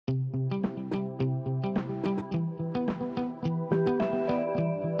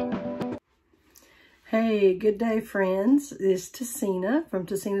Hey, good day, friends. It's Tasena from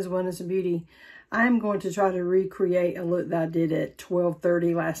TasenasWellness&Beauty. I'm going to try to recreate a look that I did at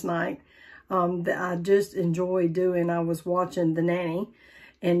 12:30 last night that I just enjoyed doing. I was watching The Nanny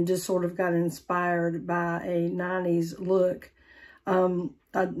and just sort of got inspired by a 90s look.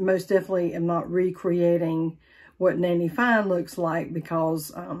 I most definitely am not recreating what Nanny Fine looks like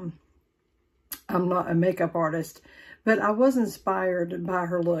because I'm not a makeup artist. But I was inspired by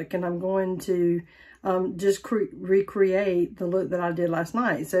her look, and I'm going to just recreate the look that I did last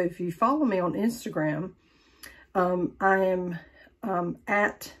night. So if you follow me on Instagram, I am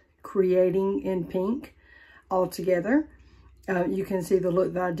at Creating in Pink altogether. You can see the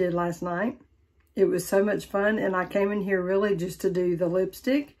look that I did last night. It was so much fun, and I came in here really just to do the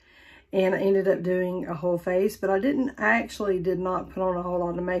lipstick, and I ended up doing a whole face, but I did not put on a whole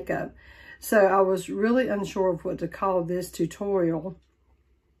lot of makeup. So I was really unsure of what to call this tutorial,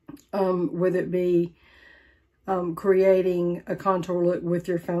 whether it be creating a contour look with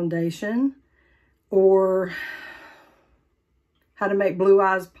your foundation, or how to make blue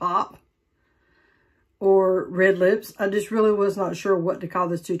eyes pop, or red lips. I just really was not sure what to call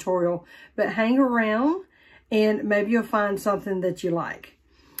this tutorial, but hang around and maybe you'll find something that you like.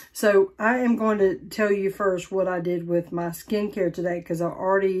 So I am going to tell you first what I did with my skincare today, because I've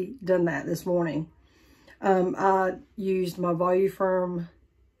already done that this morning. I used my Voluform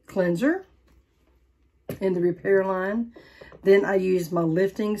cleanser in the repair line. Then I used my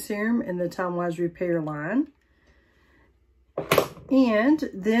lifting serum in the Time Wise repair line. And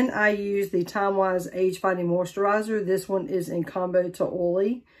then I used the Time Wise Age Fighting Moisturizer. This one is in combo to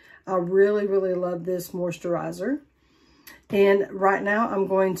oily. I really, really love this moisturizer. And right now I'm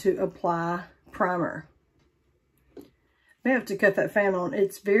going to apply primer. May have to cut that fan on.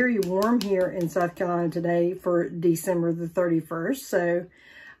 It's very warm here in South Carolina today for December the 31st. So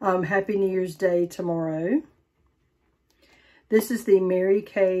Happy New Year's Day tomorrow. This is the Mary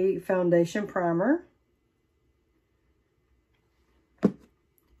Kay Foundation Primer.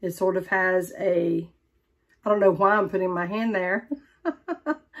 It sort of has a, I don't know why I'm putting my hand there.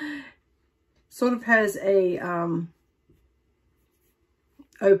 Sort of has a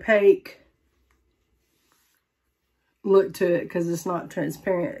opaque look to it because it's not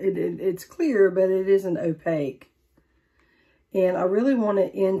transparent. It's clear, but it isn't opaque. And I really want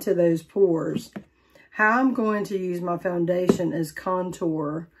it into those pores. How I'm going to use my foundation is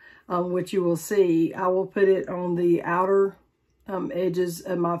contour, which you will see. I will put it on the outer edges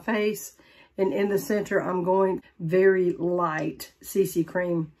of my face, and in the center I'm going very light CC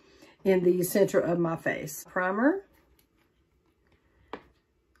cream in the center of my face. Primer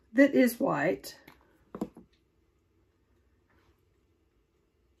that is white.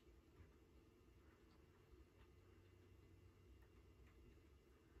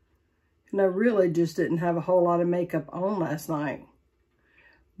 And I really just didn't have a whole lot of makeup on last night,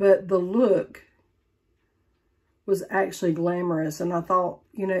 but the look was actually glamorous, and I thought,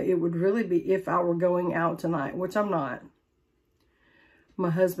 you know, it would really be if I were going out tonight, which I'm not. My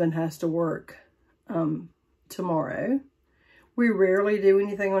husband has to work tomorrow. We rarely do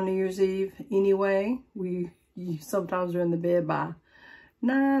anything on New Year's Eve anyway. We sometimes are in the bed by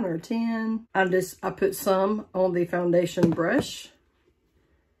 9 or 10. I put some on the foundation brush.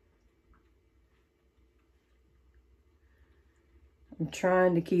 I'm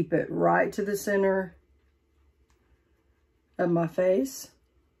trying to keep it right to the center of my face.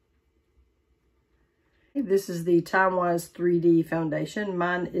 This is the Time Wise 3D foundation.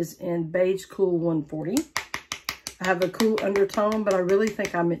 Mine is in Beige Cool 140. I have a cool undertone, but I really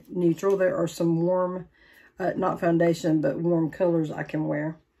think I'm neutral. There are some warm, not foundation, but warm colors I can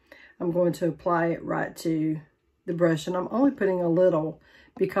wear. I'm going to apply it right to the brush, and I'm only putting a little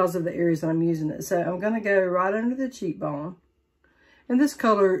because of the areas that I'm using it. So I'm going to go right under the cheekbone. And this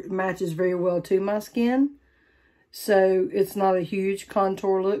color matches very well to my skin. So it's not a huge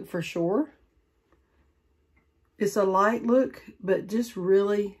contour look for sure. It's a light look, but just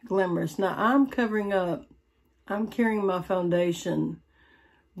really glamorous. Now I'm carrying my foundation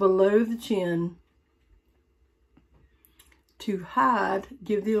below the chin to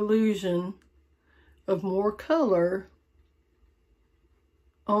give the illusion of more color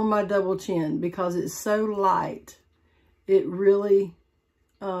on my double chin, because it's so light. It really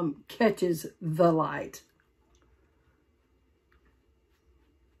catches the light.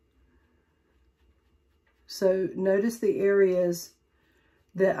 So notice the areas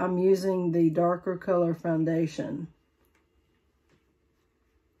that I'm using the darker color foundation.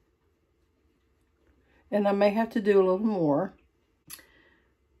 And I may have to do a little more.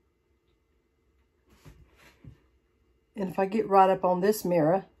 And if I get right up on this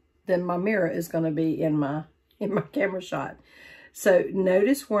mirror, than my mirror is going to be in my camera shot. So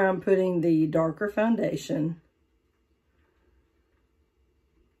notice where I'm putting the darker foundation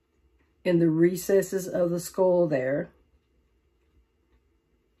in the recesses of the skull there.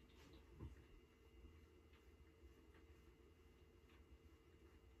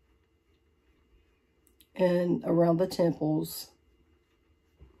 And around the temples.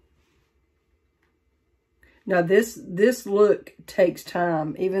 Now this look takes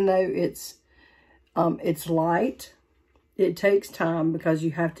time, even though it's light. It takes time because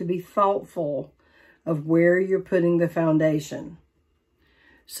you have to be thoughtful of where you're putting the foundation.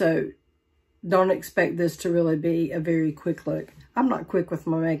 So don't expect this to really be a very quick look. I'm not quick with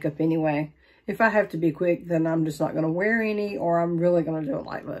my makeup anyway. If I have to be quick, then I'm just not going to wear any, or I'm really going to do a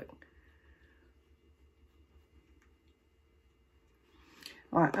light look.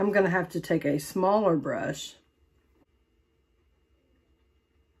 All right, I'm going to have to take a smaller brush.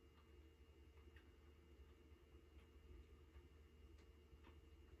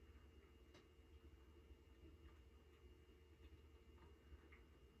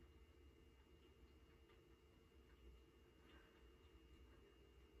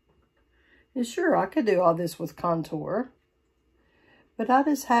 And sure, I could do all this with contour, but I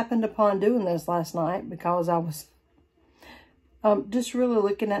just happened upon doing this last night because I was just really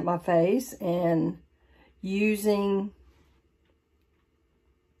looking at my face and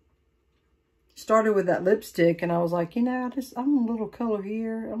started with that lipstick, and I was like, you know, I want a little color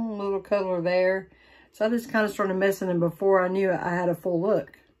here, I want a little color there. So I just kind of started messing, and before I knew it, I had a full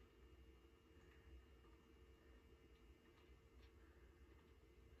look.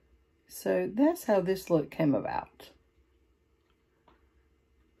 So that's how this look came about.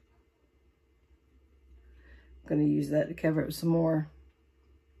 I'm going to use that to cover up some more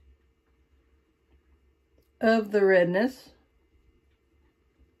of the redness.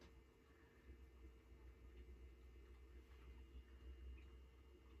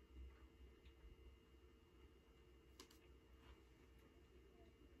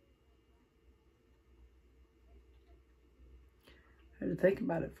 I had to think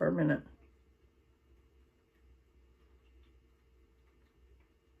about it for a minute.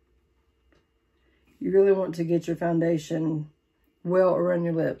 You really want to get your foundation well around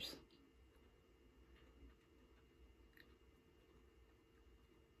your lips.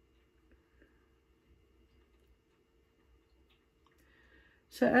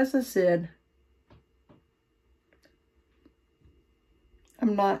 So as I said,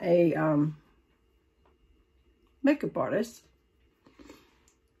 I'm not a makeup artist.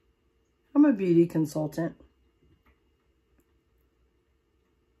 I'm a beauty consultant.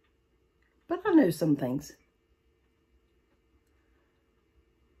 But I know some things.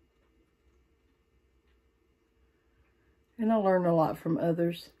 And I learn a lot from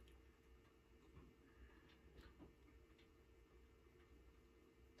others.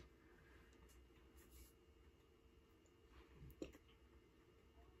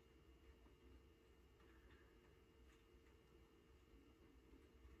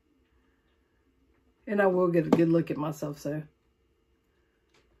 And I will get a good look at myself, so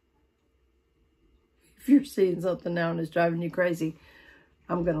if you're seeing something now and it's driving you crazy,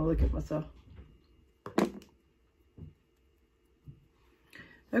 I'm going to look at myself.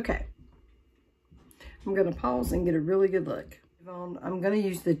 Okay. I'm going to pause and get a really good look. I'm going to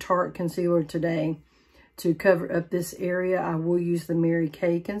use the Tarte Concealer today to cover up this area. I will use the Mary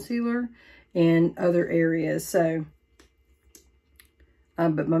Kay Concealer in other areas. So,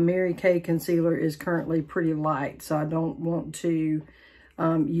 but my Mary Kay Concealer is currently pretty light, so I don't want to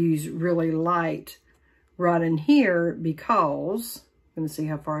use really light right in here because, I'm going to see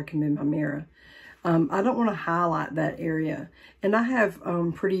how far I can move my mirror. I don't want to highlight that area. And I have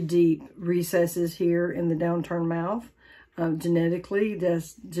pretty deep recesses here in the downturned mouth. Genetically,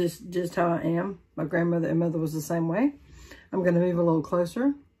 that's just how I am. My grandmother and mother was the same way. I'm going to move a little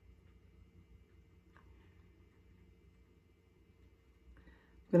closer.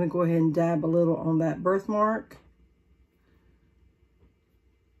 I'm going to go ahead and dab a little on that birthmark,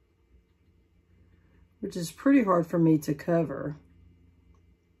 which is pretty hard for me to cover.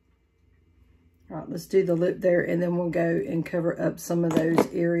 All right, let's do the lip there, and then we'll go and cover up some of those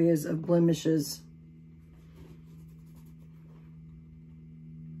areas of blemishes.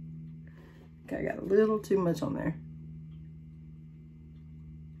 Okay, I got a little too much on there.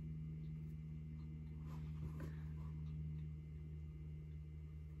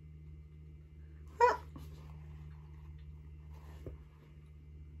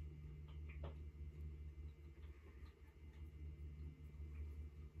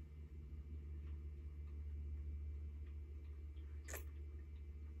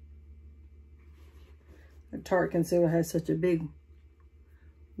 Tarte Concealer has such a big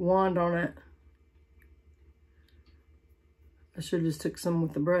wand on it. I should have just took some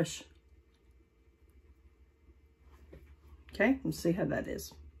with the brush. Okay, let's see how that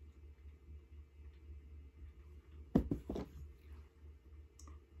is.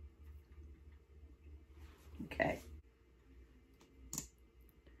 Okay.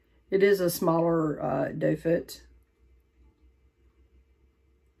 It is a smaller doe foot.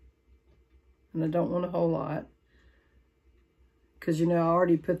 And I don't want a whole lot. Because, you know, I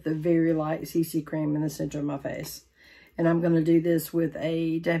already put the very light CC cream in the center of my face. And I'm going to do this with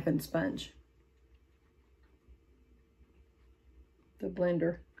a dampened sponge. The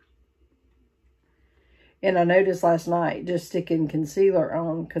blender. And I noticed last night, just sticking concealer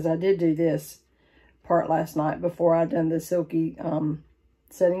on, because I did do this part last night before I done the silky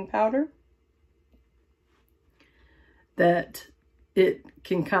setting powder, that it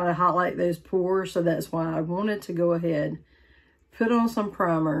can kind of highlight those pores. So that's why I wanted to go ahead, put on some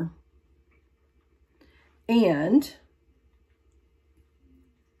primer, and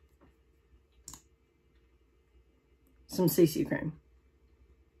some CC cream.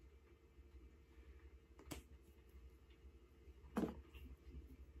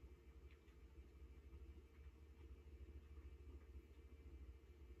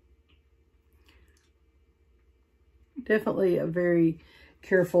 Definitely a very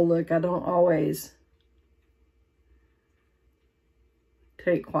careful look. I don't always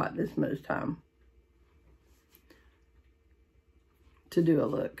take quite this much time to do a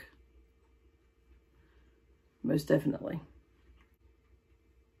look. Most definitely.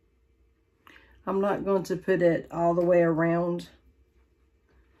 I'm not going to put it all the way around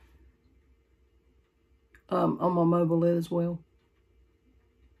on my mobile lid as well.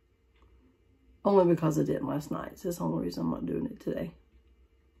 Only because I didn't last night. So that's the only reason I'm not doing it today.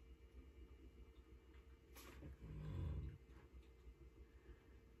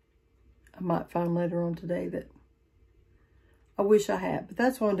 I might find later on today that I wish I had. But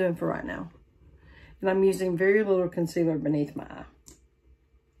that's what I'm doing for right now. And I'm using very little concealer beneath my eye.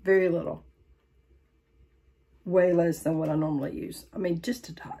 Very little. Way less than what I normally use. I mean, just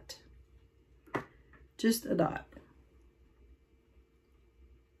a dot. Just a dot.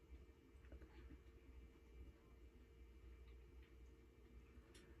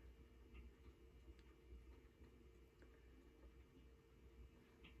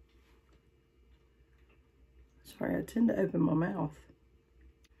 Sorry, I tend to open my mouth.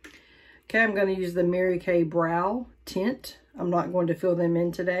 Okay, I'm going to use the Mary Kay Brow Tint. I'm not going to fill them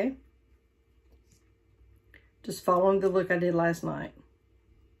in today. Just following the look I did last night.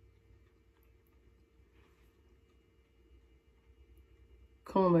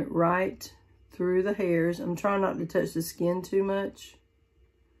 Comb it right through the hairs. I'm trying not to touch the skin too much.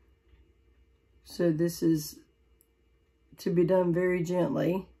 So this is to be done very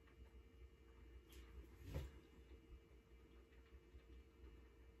gently.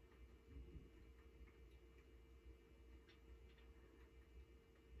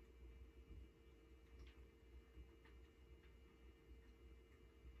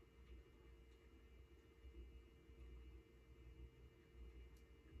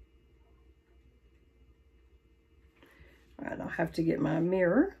 All right, I'll have to get my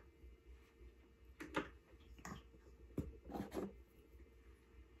mirror.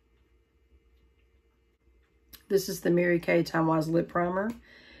 This is the Mary Kay Time Wise Lip Primer.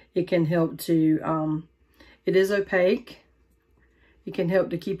 It can help to, it is opaque. It can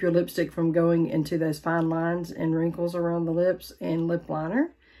help to keep your lipstick from going into those fine lines and wrinkles around the lips and lip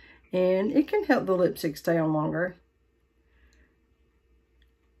liner. And it can help the lipstick stay on longer.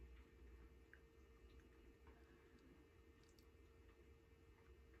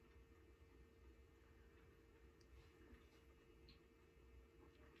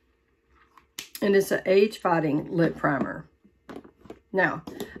 And it's an age-fighting lip primer. Now,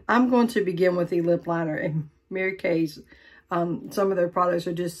 I'm going to begin with the lip liner. And Mary Kay's, some of their products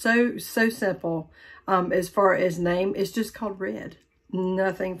are just so simple. As far as name, it's just called Red.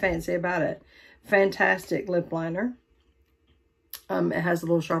 Nothing fancy about it. Fantastic lip liner. It has a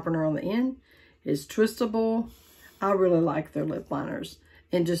little sharpener on the end. It's twistable. I really like their lip liners.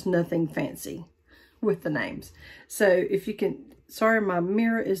 And just nothing fancy with the names. So if you can... Sorry, my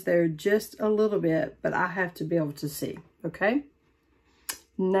mirror is there just a little bit, but I have to be able to see, okay?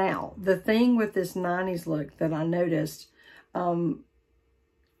 Now, the thing with this 90s look that I noticed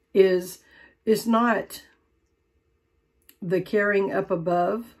is it's not the carrying up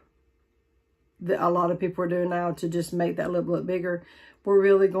above that a lot of people are doing now to just make that lip look bigger. We're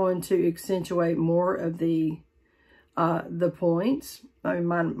really going to accentuate more of the points. I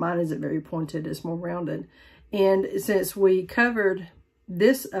mean, mine isn't very pointed, it's more rounded. And since we covered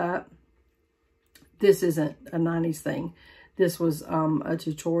this up, this isn't a 90s thing. This was a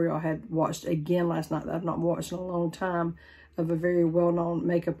tutorial I had watched again last night that I've not watched in a long time, of a very well-known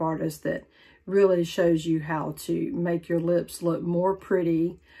makeup artist that really shows you how to make your lips look more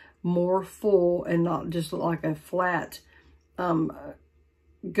pretty, more full, and not just look like a flat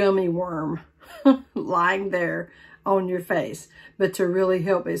gummy worm lying there on your face, but to really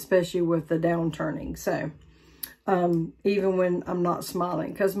help, especially with the downturning. So even when I'm not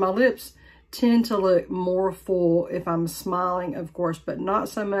smiling, because my lips tend to look more full if I'm smiling, of course, but not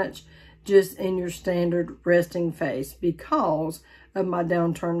so much just in your standard resting face because of my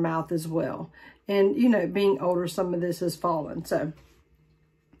downturned mouth as well. And, you know, being older, some of this has fallen. So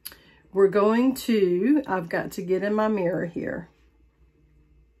we're going to, I've got to get in my mirror here.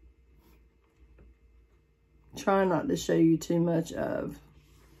 Try not to show you too much of.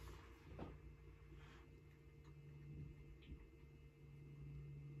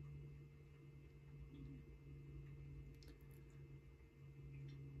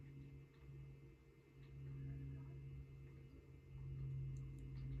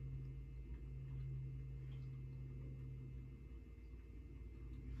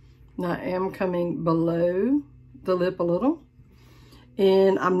 Now I am coming below the lip a little.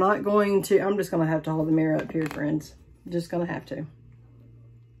 And I'm not going to, I'm just going to have to hold the mirror up here, friends. Just going to have to.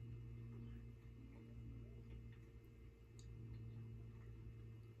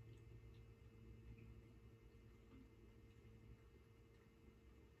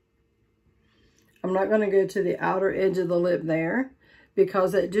 I'm not going to go to the outer edge of the lip there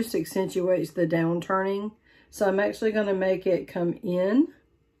because it just accentuates the downturning. So I'm actually going to make it come in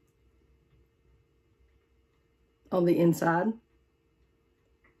on the inside.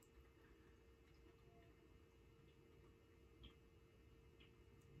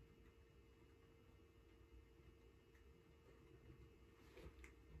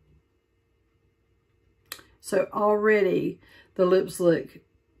 So already the lips look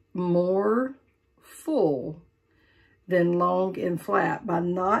more full than long and flat by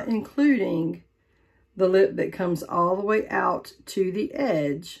not including the lip that comes all the way out to the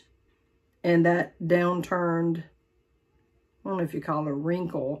edge and that downturned, I don't know if you call it a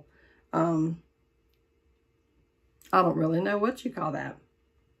wrinkle. I don't really know what you call that.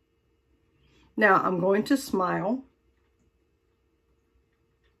 Now I'm going to smile.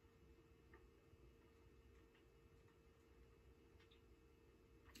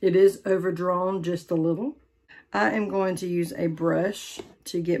 It is overdrawn just a little. I am going to use a brush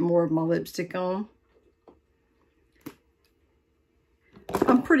to get more of my lipstick on.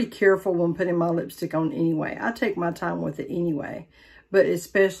 I'm pretty careful when putting my lipstick on anyway. I take my time with it anyway, but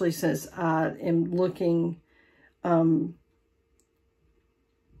especially since I am looking to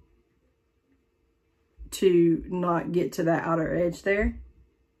not get to that outer edge there.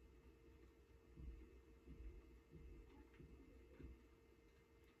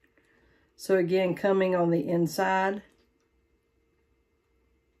 So again, coming on the inside.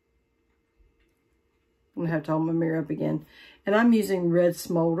 I'm gonna have to hold my mirror up again. And I'm using Red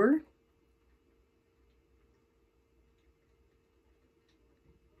Smolder.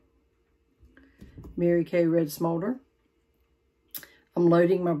 Mary Kay Red Smolder. I'm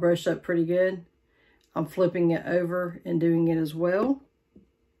loading my brush up pretty good. I'm flipping it over and doing it as well.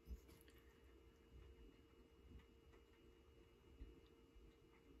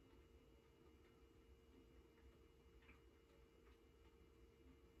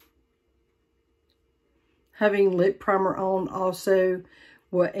 Having lip primer on also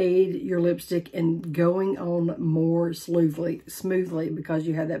will aid your lipstick in going on more smoothly because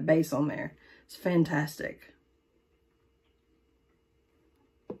you have that base on there. It's fantastic.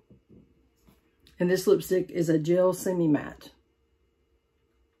 And this lipstick is a gel semi-matte.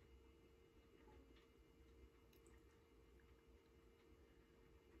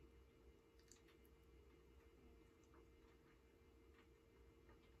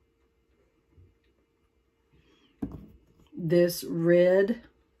 This red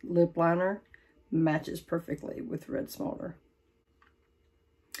lip liner matches perfectly with Red Smolder.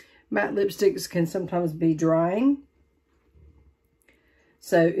 Matte lipsticks can sometimes be drying.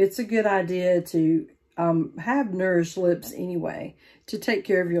 So it's a good idea to have nourished lips anyway, to take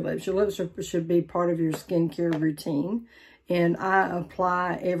care of your lips. Your lips should be part of your skincare routine. And I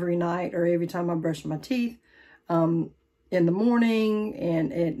apply every night or every time I brush my teeth. In the morning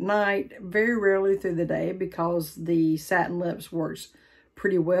and at night, very rarely through the day because the Satin Lips works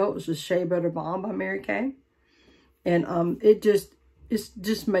pretty well. It's a Shea Butter Balm by Mary Kay. And it just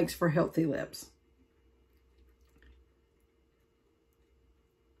makes for healthy lips.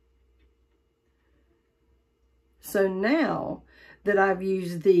 So now that I've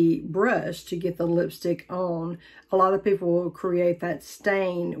used the brush to get the lipstick on, a lot of people will create that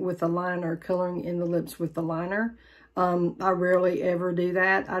stain with the liner, coloring in the lips with the liner. I rarely ever do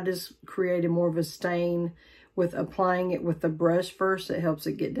that. I just created more of a stain with applying it with the brush first. It helps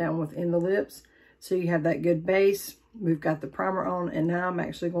it get down within the lips. So you have that good base. We've got the primer on, and now I'm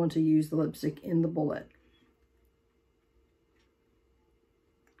actually going to use the lipstick in the bullet.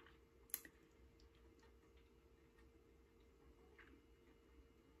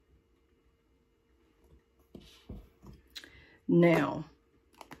 Now,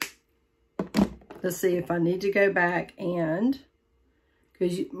 let's see if I need to go back and,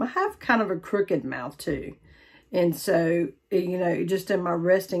 because I have kind of a crooked mouth too. And so, you know, just in my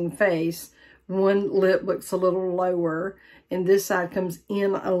resting face, one lip looks a little lower and this side comes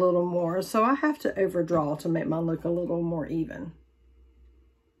in a little more. So I have to overdraw to make mine look a little more even.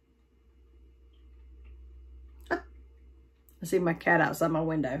 I see my cat outside my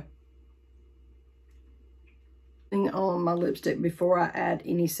window. On my lipstick before I add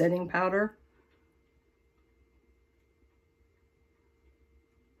any setting powder.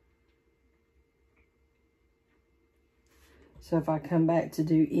 So if I come back to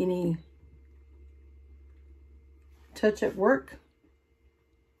do any touch-up work,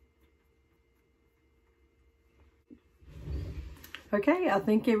 okay, I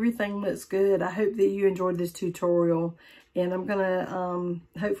think everything looks good. I hope that you enjoyed this tutorial, and I'm gonna,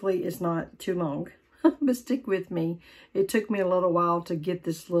 hopefully it's not too long. But stick with me. It took me a little while to get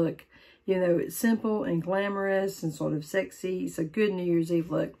this look. You know, it's simple and glamorous and sort of sexy. It's a good New Year's Eve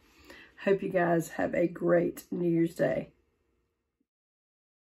look. Hope you guys have a great New Year's Day.